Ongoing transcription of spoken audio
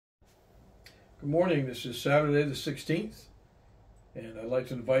Good morning. This is Saturday the 16th, and I'd like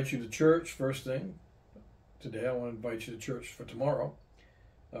to invite you to church first thing. Today I want to invite you to church for tomorrow.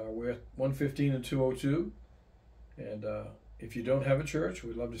 We're at 115 and 202, and if you don't have a church,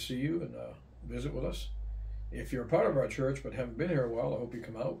 we'd love to see you and visit with us. If you're a part of our church but haven't been here a while, I hope you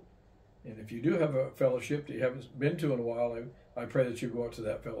come out. And if you do have a fellowship that you haven't been to in a while, I pray that you go out to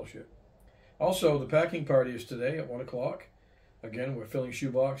that fellowship. Also, the packing party is today at 1 o'clock. Again, we're filling shoe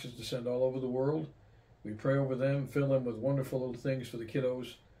boxes to send all over the world. We pray over them, fill them with wonderful little things for the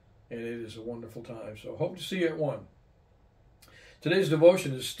kiddos, and it is a wonderful time. So hope to see you at 1. Today's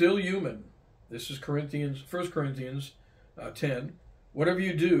devotion is still human. This is 1 Corinthians 10. Whatever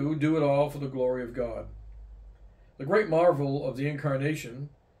you do, do it all for the glory of God. The great marvel of the incarnation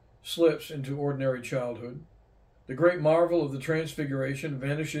slips into ordinary childhood. The great marvel of the transfiguration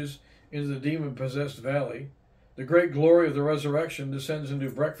vanishes into the demon-possessed valley. The great glory of the resurrection descends into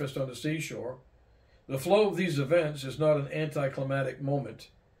breakfast on the seashore. The flow of these events is not an anticlimactic moment.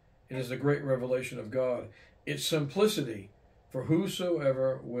 It is a great revelation of God. It's simplicity for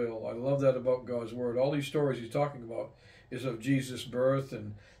whosoever will. I love that about God's word. All these stories he's talking about is of Jesus' birth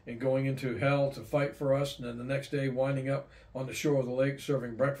and going into hell to fight for us, and then the next day winding up on the shore of the lake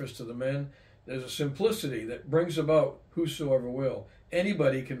serving breakfast to the men. There's a simplicity that brings about whosoever will.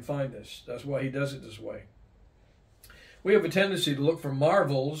 Anybody can find this. That's why he does it this way. We have a tendency to look for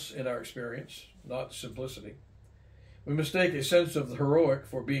marvels in our experience, not simplicity. We mistake a sense of the heroic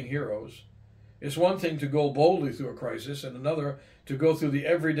for being heroes. It's one thing to go boldly through a crisis, and another to go through the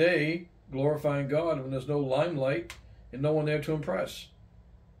everyday glorifying God when there's no limelight and no one there to impress.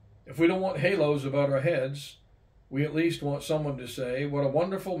 If we don't want halos about our heads, we at least want someone to say, what a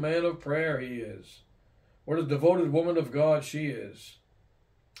wonderful man of prayer he is. What a devoted woman of God she is.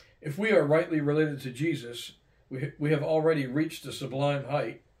 If we are rightly related to Jesus, we have already reached a sublime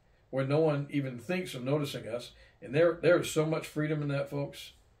height where no one even thinks of noticing us. And there is so much freedom in that,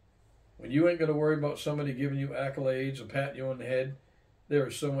 folks. When you ain't going to worry about somebody giving you accolades or patting you on the head, there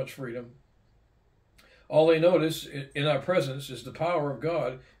is so much freedom. All they notice in our presence is the power of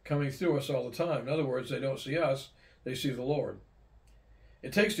God coming through us all the time. In other words, they don't see us, they see the Lord.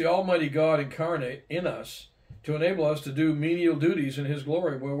 It takes the Almighty God incarnate in us to enable us to do menial duties in His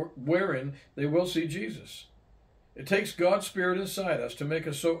glory, wherein they will see Jesus. It takes God's Spirit inside us to make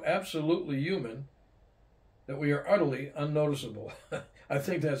us so absolutely human that we are utterly unnoticeable. I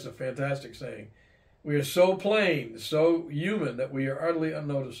think that's a fantastic saying. We are so plain, so human that we are utterly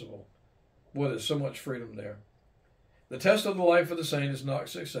unnoticeable. Boy, there's so much freedom there. The test of the life of the saint is not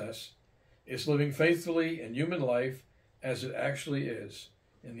success. It's living faithfully in human life as it actually is.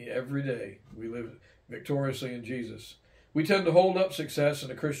 In the everyday, we live victoriously in Jesus. We tend to hold up success in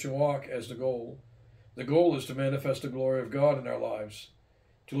the Christian walk as the goal. The goal is to manifest the glory of God in our lives,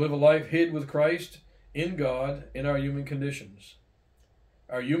 to live a life hid with Christ, in God, in our human conditions.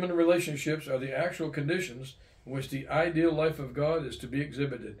 Our human relationships are the actual conditions in which the ideal life of God is to be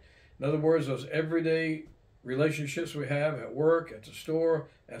exhibited. In other words, those everyday relationships we have at work, at the store,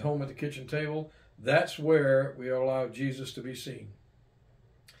 at home at the kitchen table, that's where we allow Jesus to be seen,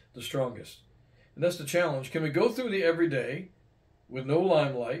 the strongest. And that's the challenge. Can we go through the everyday with no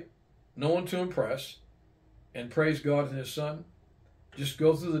limelight, no one to impress, and praise God and His Son? Just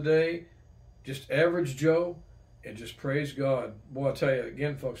go through the day, just average Joe, and just praise God. Boy, I tell you,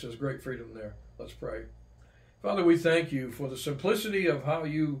 again, folks, there's great freedom there. Let's pray. Father, we thank you for the simplicity of how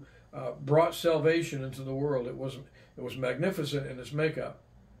you brought salvation into the world. It was magnificent in its makeup,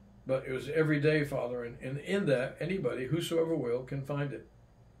 but it was every day, Father, and in that, anybody, whosoever will, can find it.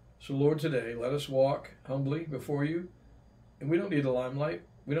 So, Lord, today, let us walk humbly before you, and we don't need a limelight.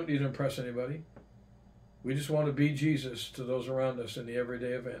 We don't need to impress anybody. We just want to be Jesus to those around us in the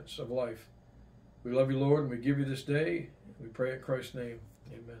everyday events of life. We love you, Lord, and we give you this day. We pray in Christ's name.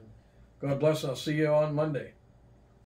 Amen. God bless, and I'll see you on Monday.